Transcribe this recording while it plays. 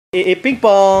Ping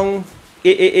pong.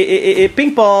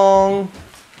 Ping pong.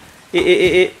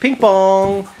 Ping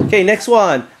pong. Okay, next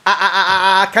one.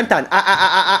 Kantan.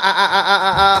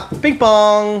 Ping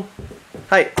pong.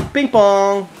 Hi. Ping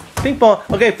pong. Ping pong.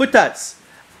 Okay, foot touch.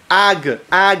 Ag.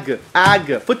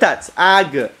 Foot touch.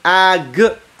 Ag.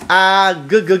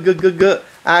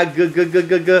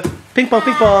 Ping pong,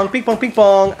 ping pong, ping pong, ping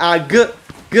pong.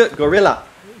 Gorilla.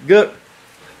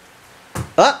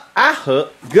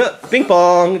 Ping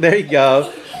pong. There you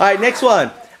go. All right, next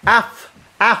one.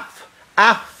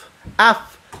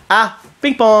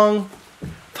 Ping pong.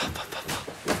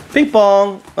 Ping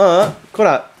pong.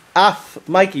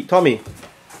 Mikey, Tommy.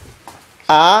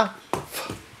 I don't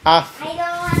want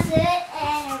to do it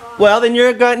anymore. Well, then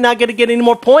you're not going to get any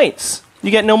more points.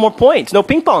 You get no more points. No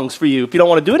ping pongs for you if you don't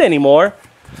want to do it anymore.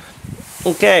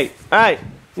 Okay. All right.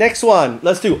 Next one.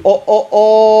 Let's do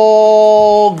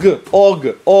og.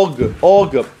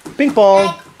 Ping pong.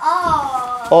 Like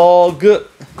Og.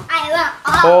 I want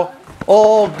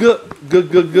Og.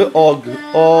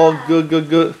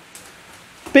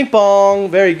 Ping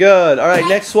pong. Very good. All right.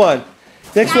 Next one.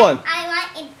 Next one. I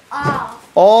want it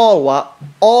all.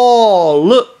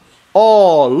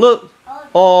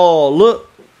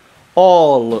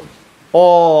 All.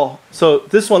 So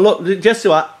this one, look, just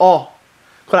do all. All.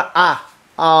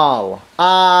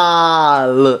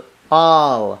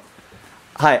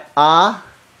 Hi,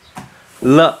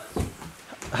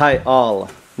 Hi, all.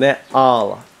 Ne,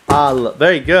 all.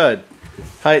 Very good.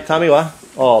 Hi, Tommy, what?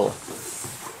 All.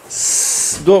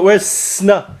 Where's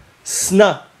sna?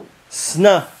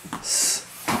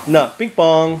 Ping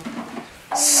pong.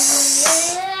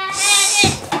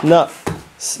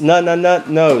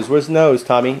 Nose. Where's nose,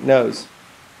 Tommy? Nose.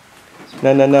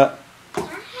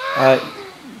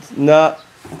 No.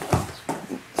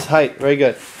 Hi, very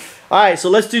good. All right, so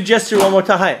let's do gesture one more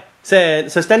time. Hi.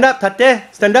 So stand up, tate,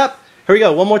 stand up. Here we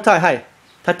go, one more time. Hi.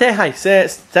 Tate, hi. Say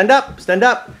stand up. All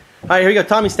right, here we go.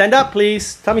 Tommy, stand up,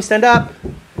 please. Tommy, stand up.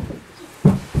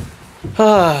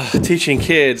 Teaching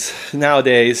kids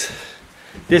nowadays.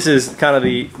 This is kind of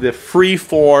the free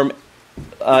form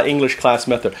English class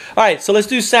method. All right, so let's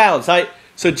do sounds. All right,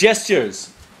 so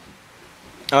gestures.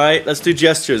 All right, let's do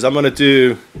gestures.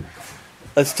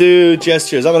 Let's do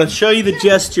gestures. I'm going to show you the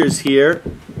gestures here.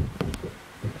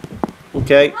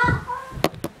 Okay.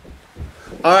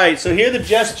 All right, so here are the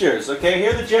gestures. Okay,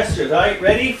 here are the gestures. All right,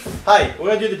 ready? Hi, we're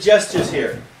going to do the gestures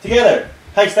here. Together.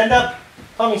 Hi, stand up.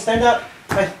 Tommy, stand up.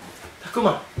 Hi.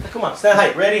 Takuma. Stand.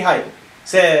 Hi, ready? Hi.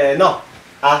 Se no.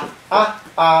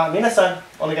 Minasan,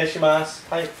 onegaishimasu.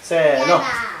 Hai, se no.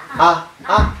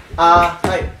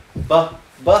 Hai. Ba.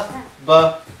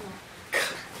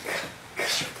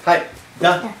 Hai.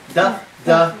 Da. Ga.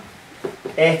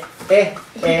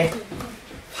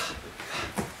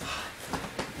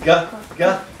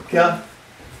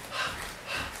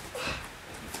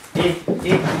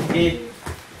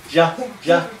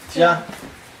 Ja.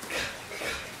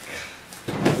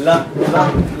 La.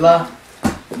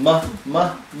 Ma.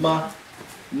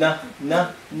 Na.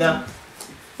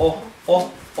 O.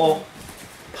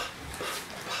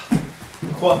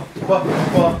 Qua.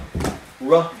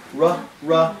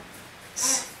 Ra.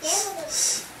 S.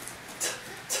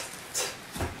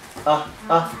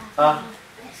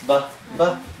 Ba.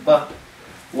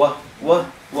 Wa.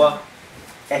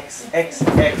 X.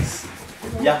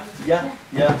 Ya.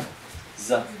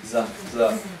 Za.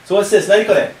 So what's this? Nani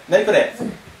kore?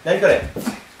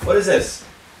 What is this?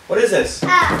 What is this?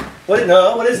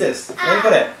 What is this? Nani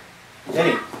kore?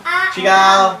 Nani?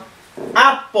 Chigao.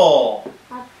 Apple.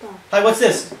 Hi, what's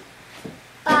this?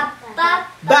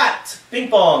 Bat. Ping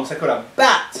pong, Sakura.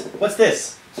 Bat. What's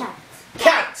this?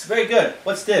 Cat. Very good.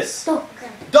 What's this?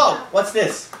 Dog. What's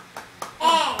this?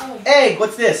 Egg.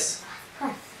 What's this?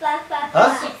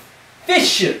 Huh?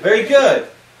 Fish. Very good.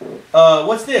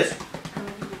 What's this?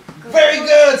 Very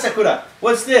good, Sakura.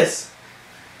 What's this?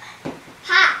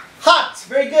 Hot.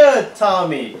 Very good,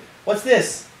 Tommy. What's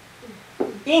this?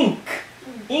 Ink.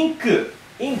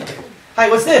 Hi,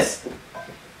 what's this?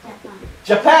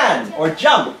 Japan or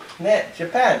jump.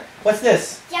 Japan. What's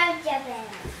this? Japan.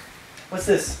 What's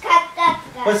this?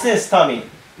 What's this, Tommy?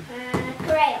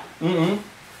 Crayon.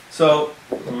 So.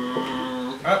 I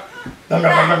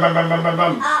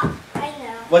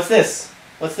know. What's this?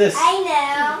 I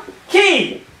know.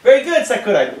 Key. Very good,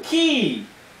 Sakura. Key.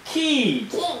 King.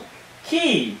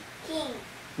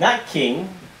 Not king.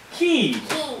 Key.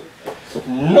 King.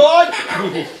 Not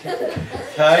key.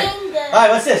 Okay.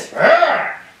 Alright, what's this?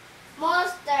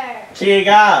 Monster.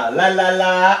 Chiga.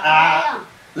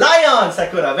 Lion,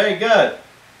 Sakura. Very good.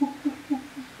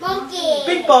 Monkey.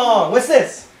 Ping pong. What's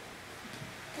this?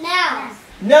 Mouse.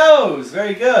 Nose.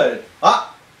 Very good.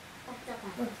 Ah.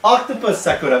 Octopus,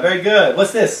 Sakura. Very good.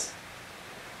 What's this?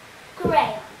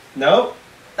 Crayon. No.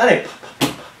 That ain't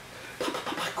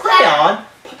crayon.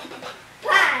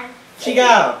 Pan.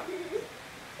 Chigao.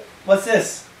 What's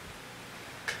this?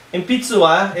 鉛筆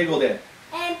は英語で。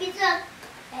And pizza.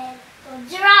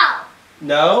 Draw.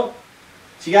 No.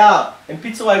 違う。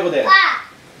鉛筆は英語で。Pa.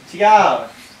 違う。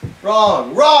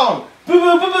Wrong. Wrong. ブブ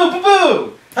ーブブーブブ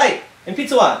ー。はい。鉛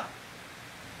筆は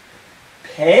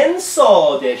ペン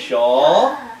ソーでし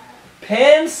ょ。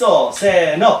ペンソー。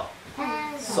せーの。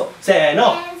そう。せー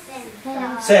の。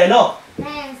せーの。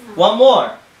One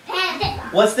more.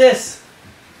 What's this?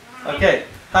 Okay.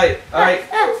 Hi. All right.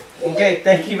 Okay.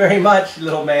 Thank you very much,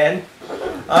 little man.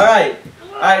 All right.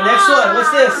 All right. Next one.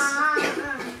 What's this?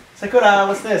 Sakura.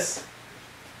 What's this?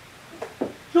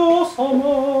 女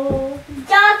様。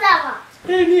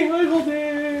英語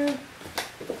で。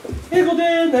英語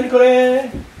で。何これ？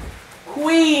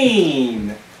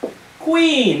 Queen.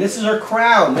 Queen. This is her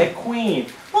crown. Make queen.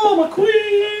 Oh, my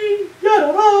queen.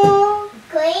 Yadada.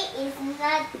 Queen is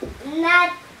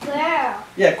not girl.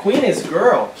 Yeah, queen is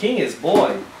girl. King is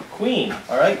boy. Queen.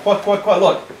 All right. Quack, quack, quack.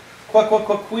 Look. Quack, quack,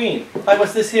 quack. Queen. Hi.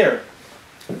 What's this here?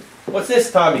 What's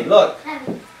this, Tommy? Look.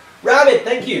 Rabbit.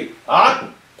 Thank you.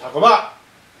 Ah. Takuma.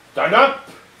 Stand up.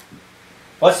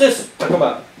 What's this?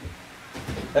 Takuma.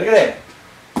 Nani kore?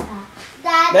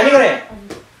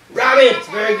 Rabbit.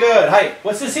 Very good. Hi.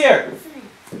 What's this here?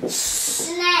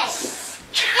 Snake.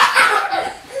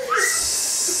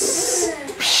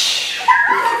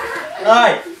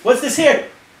 Alright, what's this here?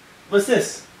 What's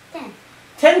this?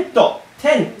 Tento.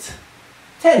 Tent.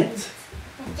 Tent.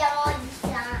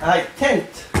 Alright,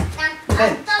 tent.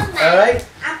 Tent. Alright.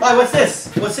 Alright, what's this?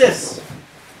 What's this?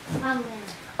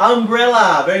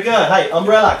 Umbrella. Very good. Hi,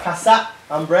 umbrella. Kasa.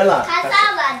 Umbrella.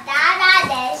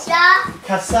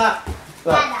 Kasa.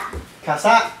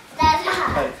 Kasa.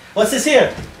 Right. What's this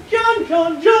here? John.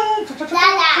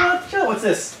 What's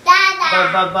this?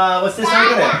 What's this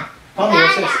right there? Tommy,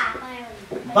 what's this?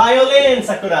 Violin,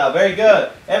 Sakura. Very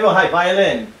good. Everyone, hi,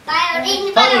 violin.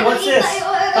 Tommy, what's this?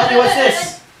 Tommy, what's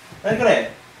this?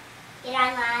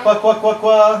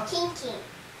 Quack.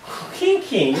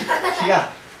 King. Yeah.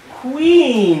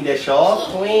 Queen でしょ?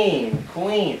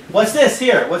 Queen. What's this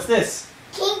here? What's this?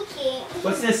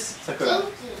 What's this, Sakura?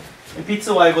 鉛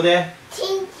筆は英語で。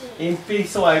鉛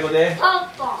筆は英語で。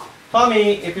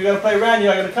Tommy, if you're going to play around, you're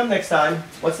not going to come next time.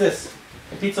 What's this?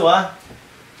 鉛筆は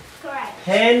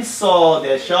ペンソー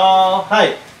でしょ。は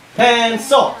い。ペン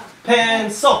ソ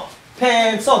ー。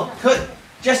Good.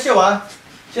 Gesture は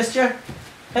Gesture?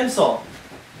 ペンソ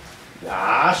ー。よ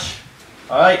ーし。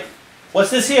Alright. What's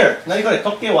this here? 何これ？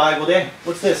時計は英語で。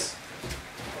What's this?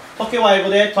 時計は英語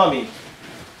で。Tommy.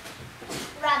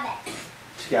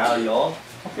 違うよ。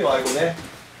時計は英語で。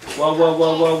Whoa.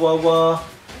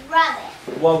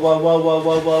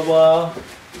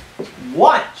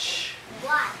 Watch.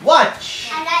 Watch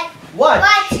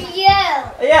you.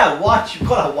 Yeah, watch. You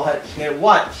gotta watch. Yeah,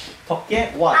 watch.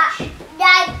 Toke, watch.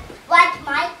 Watch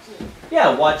Mikey.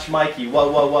 Yeah, watch Mikey.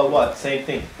 What? Same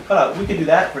thing. Hold on. We can do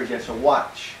that for a gesture.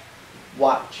 Watch.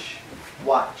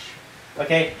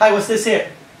 Okay. Hi, what's this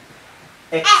here?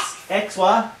 X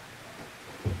what?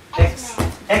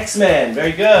 X-Men.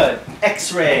 Very good.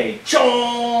 X-ray.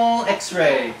 Chong.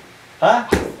 X-ray. Huh?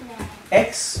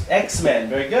 X-Men.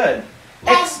 Very good.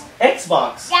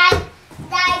 Xbox.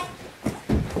 Guys,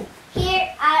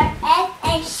 here are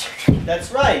X and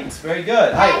That's right. Very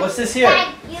good. Hi, what's this here?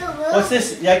 What's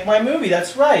this? Like my movie.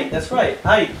 That's right.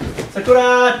 Hi.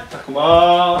 Sakura.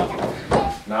 Takuma.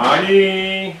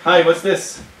 Nani? Hi, what's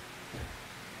this?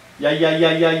 Yeah.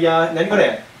 Nani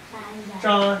kore?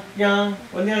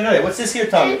 What's this here,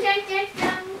 Tommy?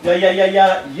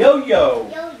 Yeah.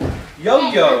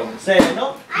 Yo-yo. Say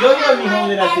no. Yo-yo 日本語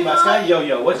でなんて言いますか?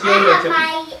 Yo-yo. What's yo-yo in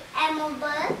Japanese?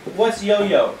 What's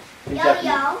yo-yo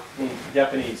in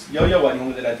Japanese? Yo-yo は日本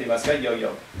語でなんて言いますか?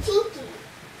 Yo-yo.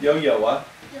 Yo-yo は?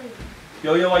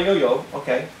 Yo-yo は yo-yo?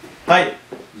 Okay. はい。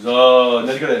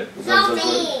何これ?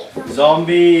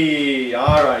 Zombie.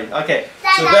 Alright. Okay.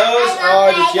 So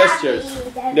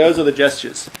those are the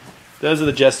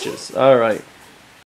gestures. Alright.